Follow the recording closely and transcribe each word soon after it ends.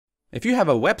If you have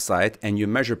a website and you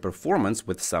measure performance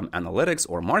with some analytics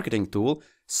or marketing tool,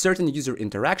 certain user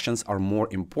interactions are more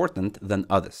important than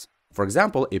others. For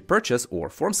example, a purchase or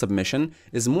form submission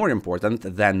is more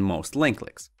important than most link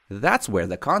clicks. That's where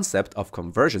the concept of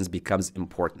conversions becomes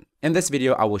important. In this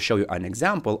video, I will show you an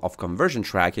example of conversion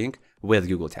tracking with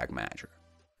Google Tag Manager.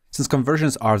 Since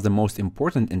conversions are the most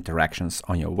important interactions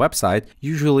on your website,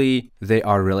 usually they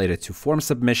are related to form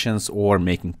submissions or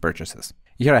making purchases.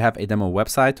 Here I have a demo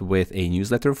website with a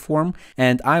newsletter form,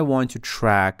 and I want to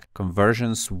track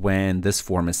conversions when this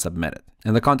form is submitted.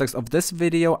 In the context of this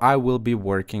video, I will be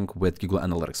working with Google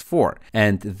Analytics 4,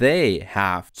 and they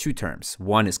have two terms.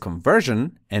 One is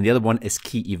conversion, and the other one is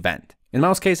key event. In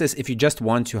most cases, if you just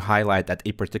want to highlight that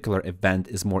a particular event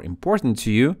is more important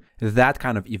to you, that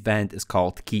kind of event is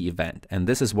called key event, and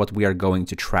this is what we are going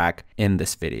to track in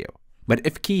this video. But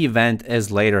if key event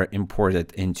is later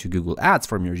imported into Google Ads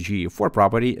from your GA4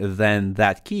 property, then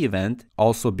that key event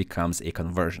also becomes a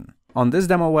conversion. On this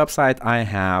demo website, I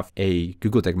have a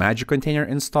Google Tag Manager container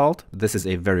installed. This is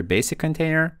a very basic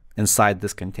container. Inside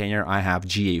this container, I have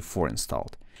GA4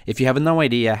 installed. If you have no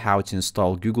idea how to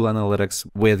install Google Analytics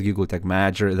with Google Tag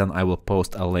Manager, then I will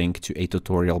post a link to a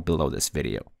tutorial below this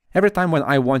video. Every time when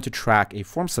I want to track a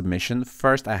form submission,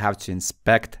 first I have to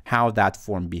inspect how that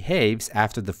form behaves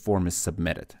after the form is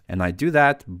submitted. And I do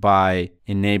that by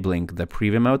enabling the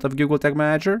preview mode of Google Tag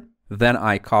Manager. Then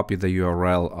I copy the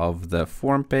URL of the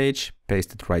form page,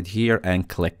 paste it right here, and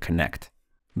click connect.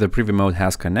 The preview mode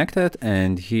has connected,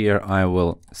 and here I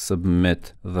will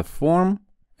submit the form.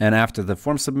 And after the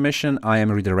form submission, I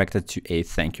am redirected to a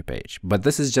thank you page. But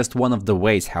this is just one of the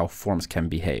ways how forms can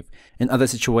behave. In other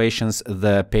situations,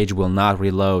 the page will not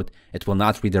reload, it will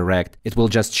not redirect, it will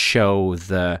just show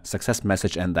the success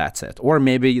message and that's it. Or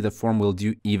maybe the form will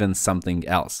do even something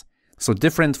else. So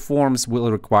different forms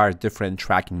will require different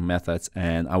tracking methods,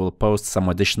 and I will post some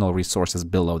additional resources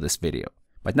below this video.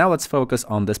 But now let's focus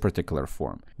on this particular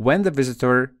form. When the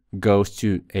visitor goes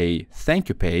to a thank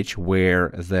you page where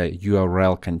the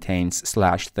URL contains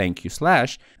 /thank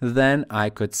you/, then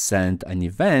I could send an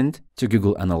event to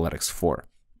Google Analytics 4.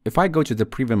 If I go to the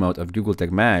preview mode of Google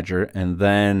Tag Manager and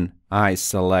then I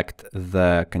select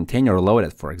the container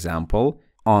loaded, for example,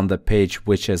 on the page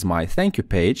which is my thank you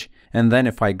page, and then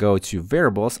if I go to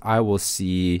variables, I will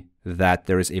see that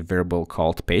there is a variable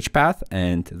called page path,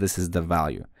 and this is the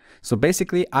value. So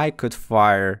basically, I could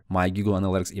fire my Google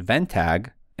Analytics event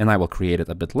tag, and I will create it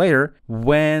a bit later,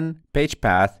 when page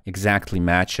path exactly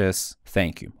matches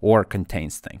thank you or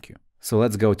contains thank you. So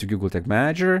let's go to Google Tag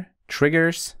Manager,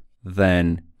 triggers,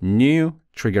 then new,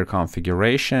 trigger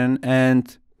configuration,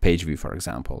 and page view, for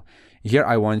example. Here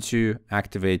I want to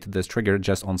activate this trigger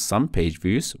just on some page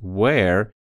views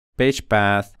where page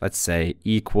path, let's say,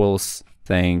 equals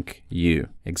thank you,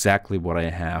 exactly what I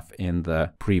have in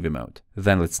the preview mode.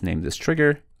 Then let's name this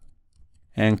trigger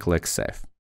and click save.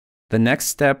 The next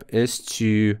step is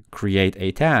to create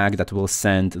a tag that will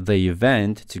send the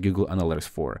event to Google Analytics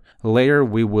 4. Later,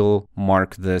 we will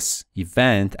mark this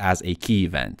event as a key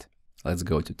event. Let's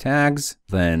go to tags,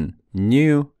 then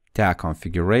new, tag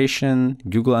configuration,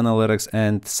 Google Analytics,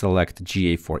 and select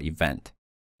GA4 event.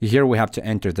 Here we have to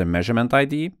enter the measurement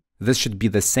ID. This should be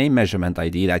the same measurement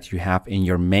ID that you have in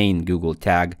your main Google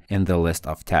tag in the list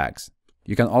of tags.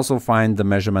 You can also find the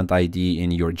measurement ID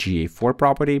in your GA4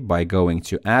 property by going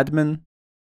to admin,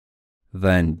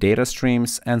 then data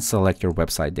streams, and select your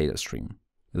website data stream.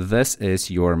 This is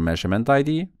your measurement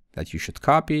ID that you should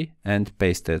copy and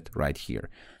paste it right here.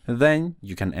 Then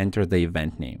you can enter the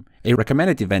event name. A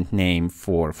recommended event name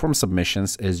for form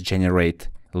submissions is generate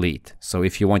lead. So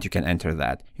if you want, you can enter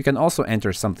that. You can also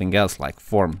enter something else like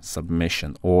form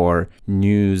submission or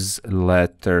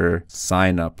newsletter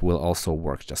sign up will also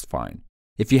work just fine.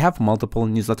 If you have multiple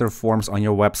newsletter forms on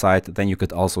your website, then you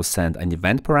could also send an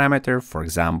event parameter, for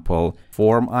example,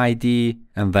 form ID,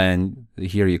 and then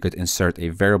here you could insert a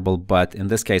variable, but in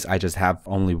this case, I just have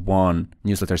only one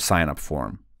newsletter sign up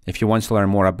form. If you want to learn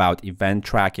more about event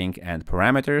tracking and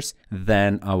parameters,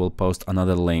 then I will post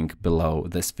another link below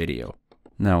this video.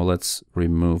 Now let's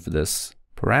remove this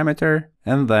parameter,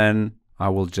 and then I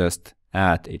will just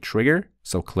add a trigger.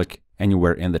 So click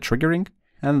anywhere in the triggering,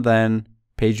 and then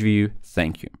page view,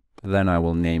 thank you. Then I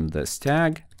will name this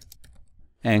tag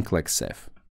and click save.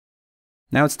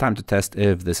 Now it's time to test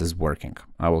if this is working.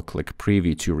 I will click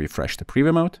preview to refresh the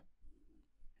preview mode.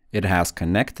 It has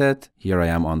connected. Here I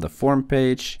am on the form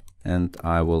page, and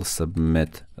I will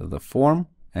submit the form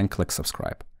and click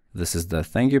subscribe. This is the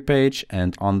thank you page,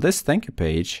 and on this thank you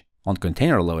page, on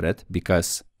container loaded,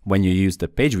 because when you use the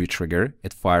page view trigger,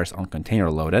 it fires on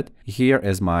container loaded. Here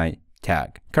is my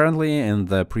tag. Currently in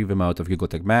the preview mode of Google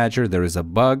Tag Manager, there is a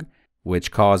bug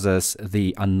which causes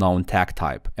the unknown tag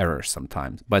type errors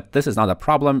sometimes. But this is not a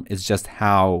problem, it's just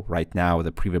how right now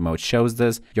the preview mode shows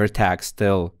this. Your tag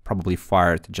still probably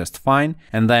fired just fine.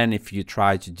 And then if you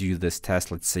try to do this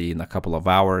test, let's say in a couple of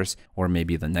hours or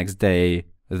maybe the next day,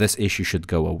 this issue should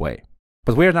go away.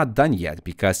 But we're not done yet,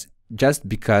 because just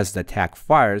because the tag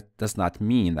fired does not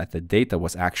mean that the data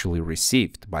was actually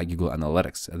received by Google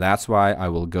Analytics. That's why I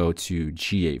will go to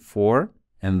GA4.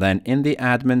 And then in the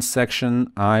admin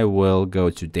section, I will go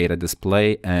to data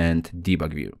display and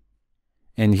debug view.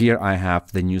 And here I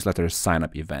have the newsletter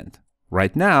signup event.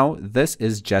 Right now, this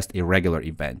is just a regular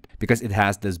event because it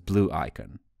has this blue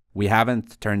icon. We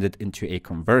haven't turned it into a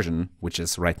conversion, which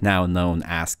is right now known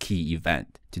as key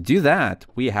event. To do that,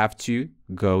 we have to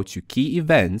go to key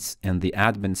events in the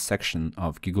admin section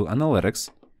of Google Analytics,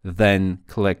 then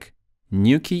click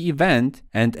new key event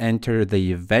and enter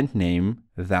the event name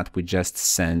that we just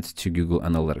sent to Google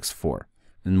Analytics for.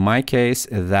 In my case,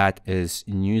 that is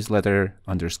newsletter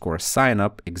underscore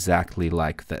signup, exactly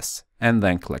like this, and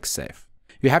then click save.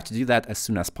 You have to do that as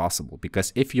soon as possible,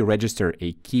 because if you register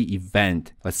a key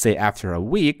event, let's say after a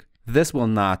week, this will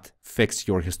not fix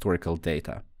your historical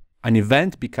data. An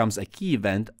event becomes a key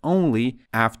event only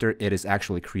after it is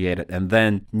actually created, and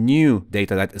then new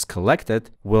data that is collected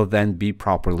will then be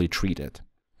properly treated.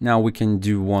 Now we can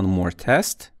do one more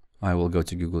test. I will go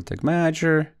to Google Tag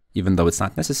Manager. Even though it's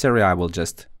not necessary, I will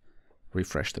just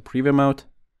refresh the preview mode,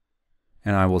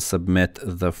 and I will submit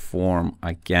the form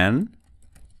again.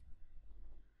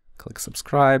 Click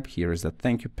subscribe. Here is the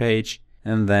thank you page.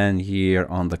 And then here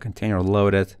on the container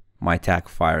loaded, my tag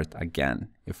fired again.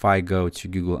 If I go to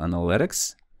Google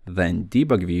Analytics, then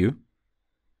debug view,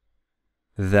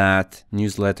 that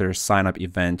newsletter signup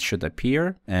event should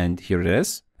appear, and here it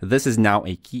is. This is now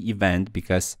a key event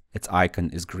because its icon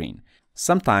is green.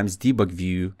 Sometimes debug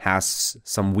view has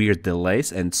some weird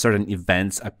delays and certain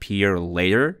events appear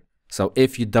later. So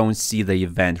if you don't see the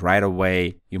event right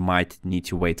away, you might need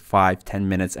to wait 5-10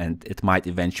 minutes and it might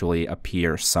eventually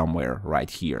appear somewhere right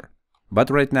here. But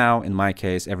right now, in my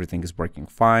case, everything is working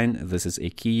fine. This is a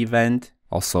key event,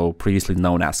 also previously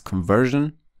known as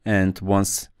conversion. And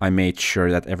once I made sure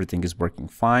that everything is working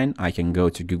fine, I can go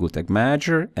to Google Tag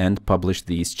Manager and publish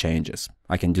these changes.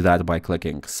 I can do that by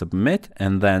clicking submit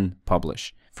and then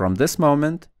publish. From this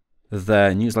moment,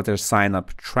 the newsletter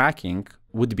signup tracking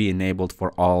would be enabled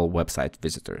for all website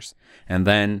visitors. And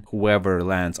then whoever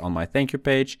lands on my thank you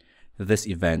page, this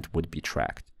event would be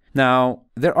tracked. Now,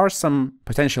 there are some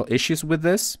potential issues with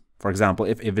this. For example,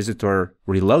 if a visitor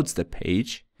reloads the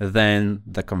page, then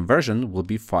the conversion will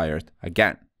be fired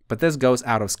again. But this goes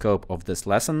out of scope of this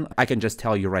lesson. I can just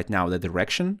tell you right now the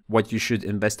direction, what you should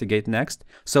investigate next.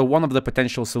 So one of the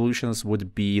potential solutions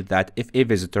would be that if a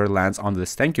visitor lands on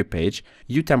this thank you page,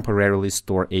 you temporarily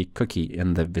store a cookie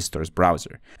in the visitor's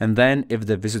browser. And then if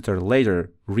the visitor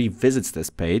later revisits this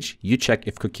page, you check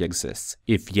if cookie exists.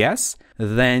 If yes,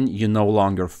 then you no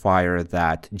longer fire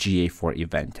that GA4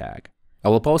 event tag. I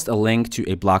will post a link to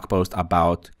a blog post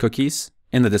about cookies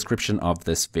in the description of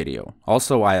this video.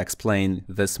 Also, I explain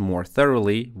this more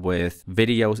thoroughly with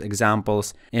videos,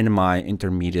 examples in my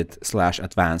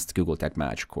intermediate/advanced Google Tag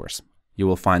Manager course. You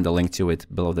will find a link to it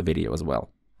below the video as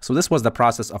well. So this was the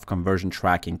process of conversion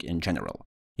tracking in general.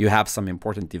 You have some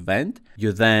important event,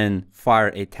 you then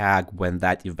fire a tag when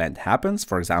that event happens.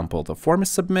 For example, the form is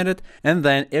submitted, and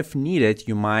then if needed,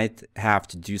 you might have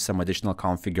to do some additional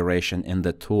configuration in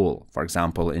the tool. For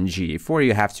example, in GA4,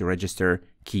 you have to register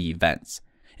key events.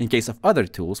 In case of other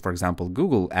tools, for example,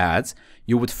 Google Ads,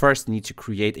 you would first need to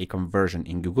create a conversion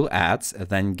in Google Ads,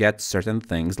 then get certain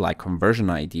things like conversion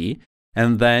ID,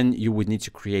 and then you would need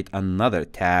to create another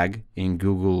tag in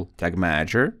Google Tag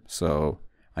Manager. So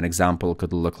an example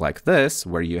could look like this,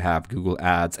 where you have Google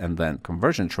Ads and then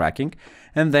conversion tracking,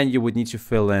 and then you would need to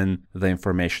fill in the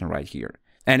information right here.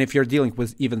 And if you're dealing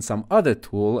with even some other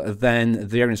tool, then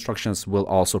their instructions will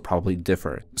also probably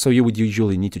differ. So you would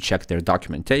usually need to check their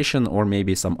documentation or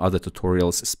maybe some other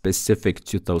tutorials specific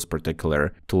to those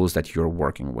particular tools that you're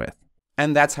working with.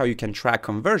 And that's how you can track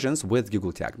conversions with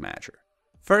Google Tag Manager.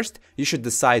 First, you should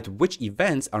decide which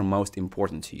events are most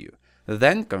important to you.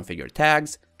 Then configure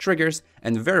tags, triggers,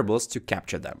 and variables to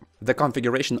capture them. The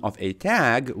configuration of a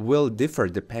tag will differ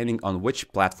depending on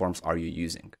which platforms are you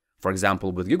using. For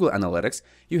example, with Google Analytics,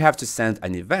 you have to send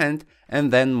an event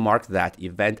and then mark that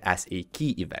event as a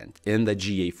key event in the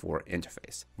GA4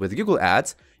 interface. With Google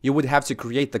Ads, you would have to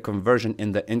create the conversion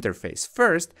in the interface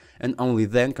first and only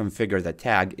then configure the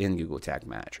tag in Google Tag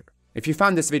Manager. If you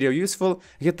found this video useful,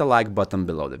 hit the like button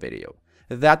below the video.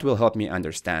 That will help me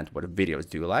understand what videos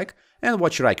do you like and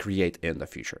what should I create in the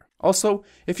future. Also,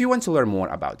 if you want to learn more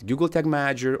about Google Tag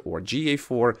Manager or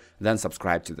GA4, then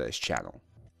subscribe to this channel.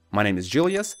 My name is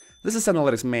Julius, this is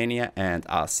Analytics Mania, and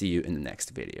I'll see you in the next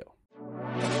video.